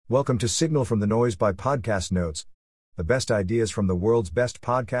Welcome to Signal from the Noise by Podcast Notes, the best ideas from the world's best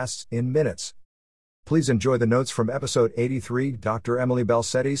podcasts in minutes. Please enjoy the notes from episode 83, Dr. Emily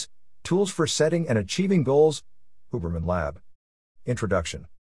Balcetis, Tools for Setting and Achieving Goals, Huberman Lab. Introduction.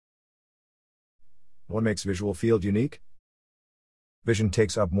 What makes visual field unique? Vision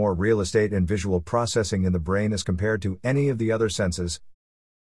takes up more real estate in visual processing in the brain as compared to any of the other senses.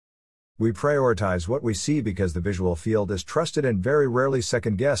 We prioritize what we see because the visual field is trusted and very rarely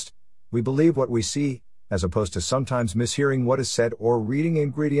second-guessed. We believe what we see, as opposed to sometimes mishearing what is said or reading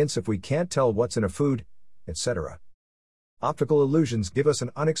ingredients if we can't tell what's in a food, etc. Optical illusions give us an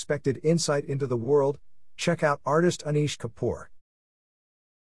unexpected insight into the world. Check out artist Anish Kapoor.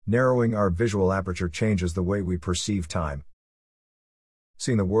 Narrowing our visual aperture changes the way we perceive time.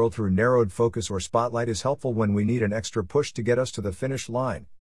 Seeing the world through narrowed focus or spotlight is helpful when we need an extra push to get us to the finish line.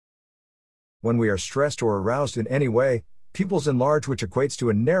 When we are stressed or aroused in any way, pupils enlarge, which equates to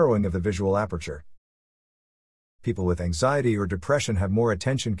a narrowing of the visual aperture. People with anxiety or depression have more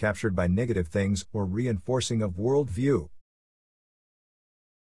attention captured by negative things or reinforcing of worldview.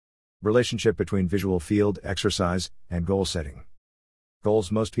 Relationship between visual field, exercise, and goal setting.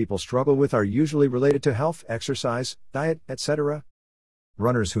 Goals most people struggle with are usually related to health, exercise, diet, etc.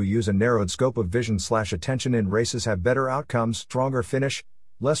 Runners who use a narrowed scope of vision/attention in races have better outcomes, stronger finish,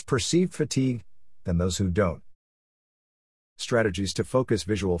 less perceived fatigue, than those who don't. Strategies to focus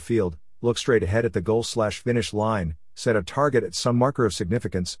visual field: look straight ahead at the goal/finish line, set a target at some marker of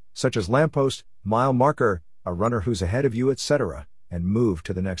significance, such as lamppost, mile marker, a runner who's ahead of you, etc., and move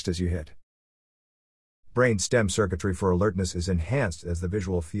to the next as you hit. Brain stem circuitry for alertness is enhanced as the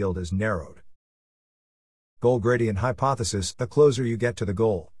visual field is narrowed. Goal gradient hypothesis: the closer you get to the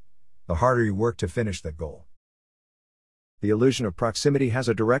goal, the harder you work to finish that goal. The illusion of proximity has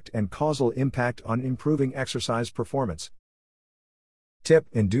a direct and causal impact on improving exercise performance. Tip: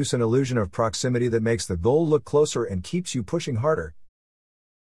 induce an illusion of proximity that makes the goal look closer and keeps you pushing harder.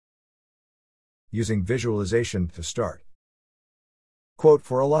 Using visualization to start. Quote: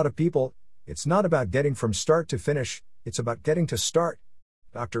 for a lot of people, it's not about getting from start to finish, it's about getting to start.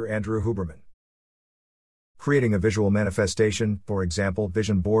 Dr. Andrew Huberman. Creating a visual manifestation, for example,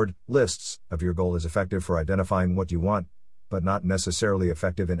 vision board, lists, of your goal is effective for identifying what you want, but not necessarily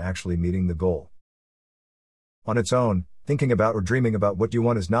effective in actually meeting the goal. On its own, thinking about or dreaming about what you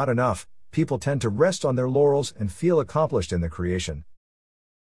want is not enough. People tend to rest on their laurels and feel accomplished in the creation.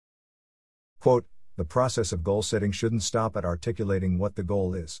 Quote: the process of goal setting shouldn't stop at articulating what the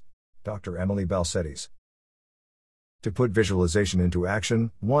goal is. Dr. Emily Balcetis. To put visualization into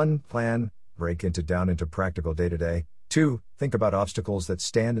action: 1. Plan, break it down into practical day-to-day. 2. Think about obstacles that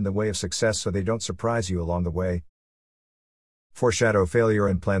stand in the way of success so they don't surprise you along the way. Foreshadow failure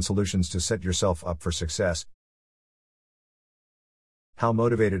and plan solutions to set yourself up for success. How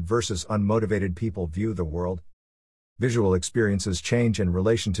motivated versus unmotivated people view the world. Visual experiences change in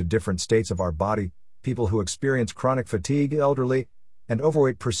relation to different states of our body. People who experience chronic fatigue, elderly, and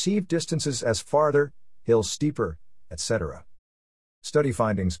overweight perceive distances as farther, hills steeper, etc. Study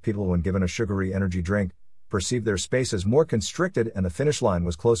findings: people when given a sugary energy drink perceive their space as more constricted and the finish line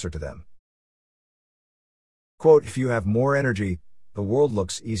was closer to them. Quote: if you have more energy, the world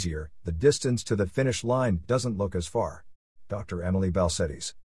looks easier, the distance to the finish line doesn't look as far. Dr. Emily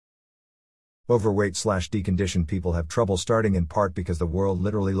Balcetis. Overweight/deconditioned people have trouble starting in part because the world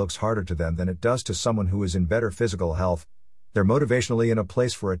literally looks harder to them than it does to someone who is in better physical health. They're motivationally in a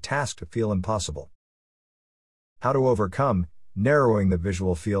place for a task to feel impossible. How to overcome: narrowing the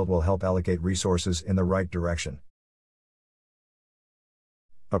visual field will help allocate resources in the right direction.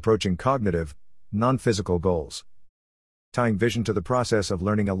 Approaching cognitive, non-physical goals. Tying vision to the process of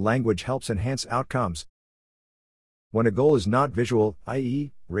learning a language helps enhance outcomes. When a goal is not visual,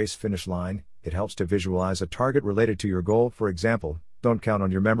 i.e., race finish line, it helps to visualize a target related to your goal. For example, don't count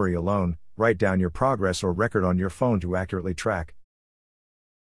on your memory alone, write down your progress or record on your phone to accurately track.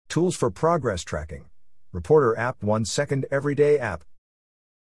 Tools for progress tracking. Reporter app, 1 second everyday app.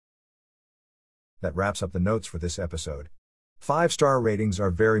 That wraps up the notes for this episode. 5-star ratings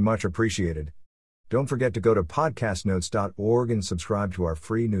are very much appreciated. Don't forget to go to podcastnotes.org and subscribe to our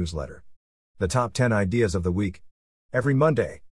free newsletter. The top 10 ideas of the week. Every Monday.